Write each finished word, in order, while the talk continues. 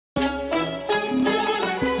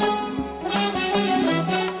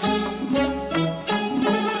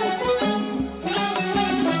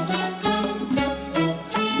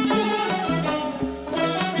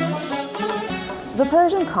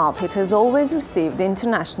carpet has always received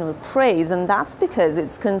international praise, and that's because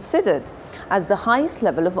it's considered as the highest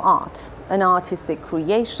level of art, an artistic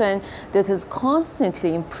creation that has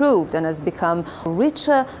constantly improved and has become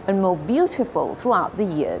richer and more beautiful throughout the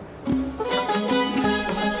years.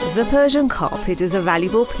 The Persian carpet is a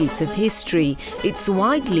valuable piece of history. It's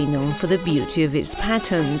widely known for the beauty of its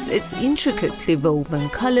patterns, its intricately woven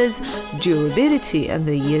colors, durability, and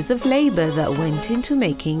the years of labor that went into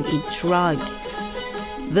making each rug.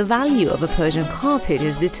 The value of a Persian carpet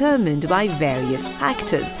is determined by various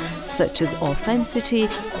factors, such as authenticity,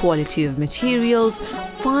 quality of materials,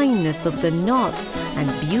 fineness of the knots, and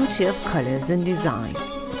beauty of colors and design.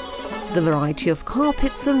 The variety of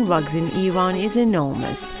carpets and rugs in Iran is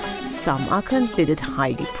enormous. Some are considered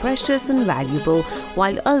highly precious and valuable,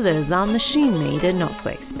 while others are machine-made and not so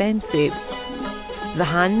expensive.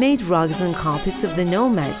 The handmade rugs and carpets of the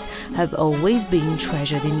nomads have always been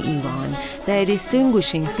treasured in Iran. Their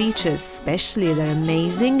distinguishing features, especially their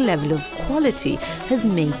amazing level of quality, has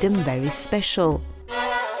made them very special.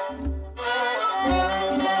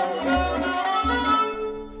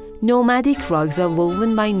 Nomadic rugs are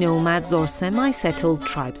woven by nomads or semi-settled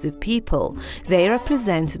tribes of people. They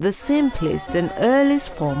represent the simplest and earliest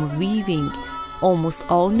form of weaving. Almost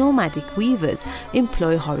all nomadic weavers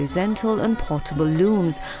employ horizontal and portable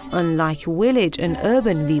looms, unlike village and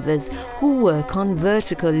urban weavers who work on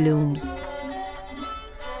vertical looms.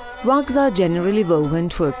 Rugs are generally woven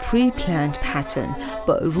to a pre-planned pattern,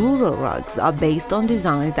 but rural rugs are based on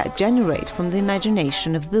designs that generate from the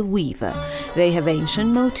imagination of the weaver. They have ancient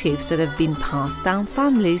motifs that have been passed down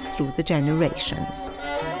families through the generations.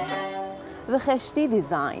 The Kheshti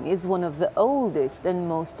design is one of the oldest and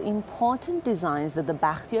most important designs that the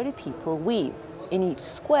Bakhtiyari people weave. In each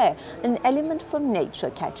square, an element from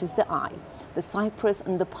nature catches the eye. The cypress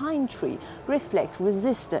and the pine tree reflect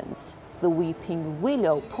resistance. The weeping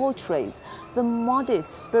willow portrays the modest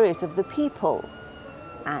spirit of the people.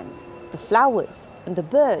 And the flowers and the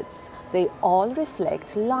birds, they all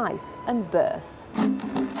reflect life and birth.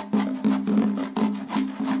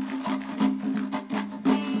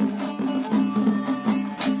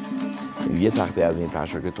 یه تخته از این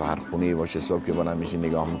فرشا که تو هر خونه‌ای باشه صبح که بلند میشی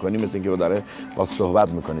نگاه میکنی مثل اینکه داره با صحبت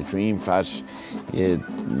میکنه، چون این فرش یه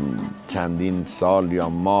چندین سال یا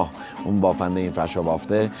ماه اون بافنده این فرشا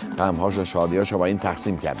بافته، غمهاش و شادیاشو با این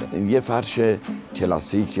تقسیم کرده. یه فرش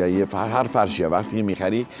کلاسیک یا هر فرشی وقتی که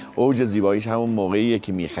میخری اوج زیباییش همون موقعیه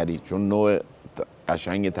که میخری، چون نوع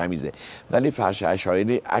قشنگ تمیزه. ولی فرش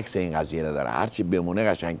عشایری عکس این قضیه رو داره، هرچی بمونه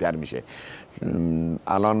قشنگتر میشه.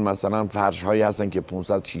 الان مثلا فرش هایی هستن که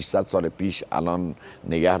 500 600 سال پیش الان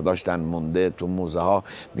نگه داشتن مونده تو موزه ها،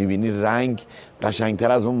 میبینی رنگ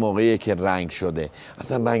قشنگتر از اون موقعیه که رنگ شده.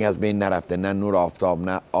 اصلا رنگ از بین نرفته، نه نور آفتاب،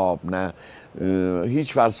 نه آب، نه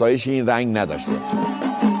هیچ فرسایشی این رنگ نداشته.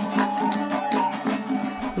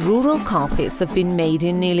 Rural carpets have been made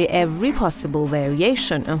in nearly every possible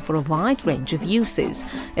variation and for a wide range of uses.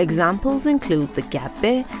 Examples include the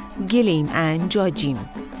gabbe, gilim and jajim.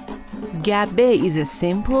 Gabbe is a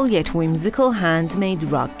simple yet whimsical handmade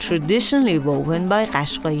rug traditionally woven by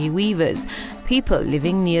Qashqai weavers, people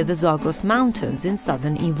living near the Zagros mountains in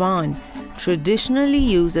southern Iran. Traditionally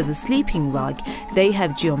used as a sleeping rug, they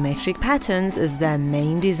have geometric patterns as their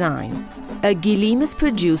main design. A gilim is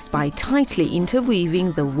produced by tightly interweaving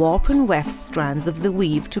the warp and weft strands of the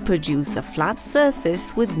weave to produce a flat surface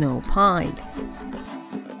with no pile.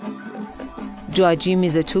 Jajim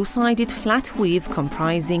is a two-sided flat weave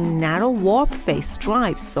comprising narrow warp-faced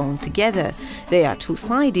stripes sewn together. They are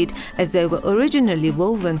two-sided as they were originally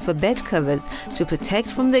woven for bed covers to protect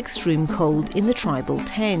from the extreme cold in the tribal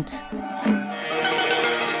tent.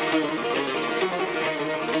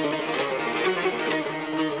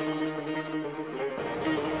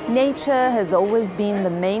 Nature has always been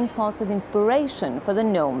the main source of inspiration for the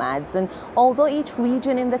nomads, and although each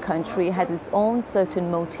region in the country has its own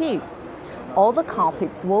certain motifs, all the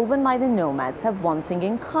carpets woven by the nomads have one thing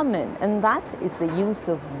in common, and that is the use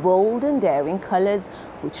of bold and daring colors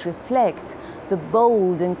which reflect the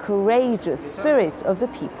bold and courageous spirit of the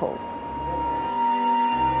people.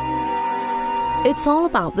 It's all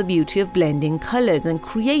about the beauty of blending colors and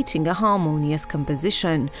creating a harmonious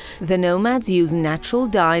composition. The nomads use natural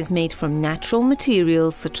dyes made from natural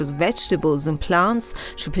materials such as vegetables and plants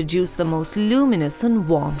to produce the most luminous and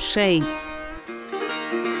warm shades.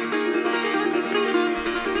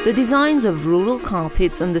 The designs of rural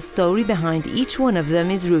carpets and the story behind each one of them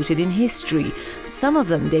is rooted in history. Some of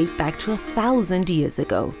them date back to 1,000 years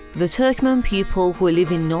ago. The Turkmen people who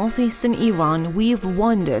live in northeastern Iran weave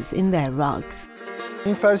wonders in their rugs.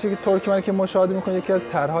 این فرشی که ترکمن که مشاهده می‌کنید یکی از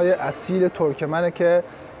طرح‌های اصیل ترکمنه که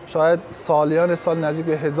شاید سالیان سال نزدیک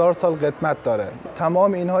به 1000 سال قدمت داره.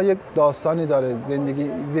 تمام اینها یک داستانی داره،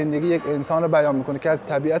 زندگی یک انسان رو بیان میکنه که از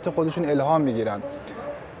طبیعت خودشون الهام میگیرن.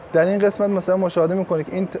 در این قسمت مثلا مشاهده میکنه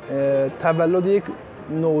که این تولد یک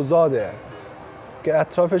نوزاده که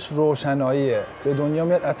اطرافش روشناییه، به دنیا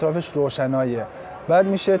میاد اطرافش روشناییه. بعد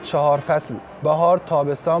میشه 4 فصل: بهار،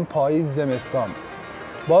 تابستان، پاییز، زمستان.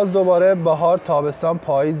 باز دوباره بهار، تابستان،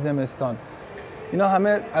 پاییز، زمستان. اینا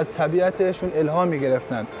همه از طبیعتشون الهام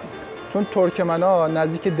میگرفتن. چون ترکمن‌ها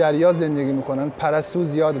نزدیک دریا زندگی میکنن، پرستو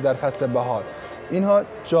زیاده در فصل بهار. اینها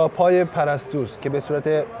جاپای پرستوست که به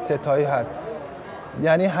صورت ستایی هست،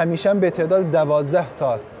 یعنی همیشه به تعداد 12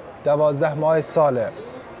 تاست، 12 ماه ساله.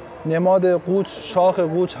 نماد قوچ، شاخ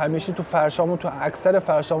قوچ همیشه تو فرشامون، تو اکثر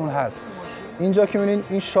فرشامون هست. اینجا که می‌بینید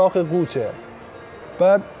این شاخ قوچه.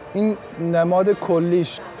 بعد این نماد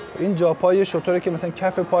کلیش، این جاپای شتره که مثلا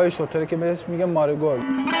کف پای شتره که بهش میگه مارگول.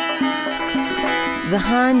 The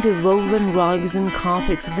hand-woven rugs and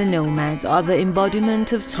carpets of the nomads are the embodiment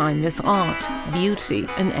of timeless art, beauty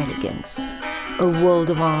and elegance. A world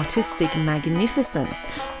of artistic magnificence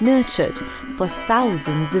nurtured for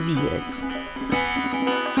thousands of years.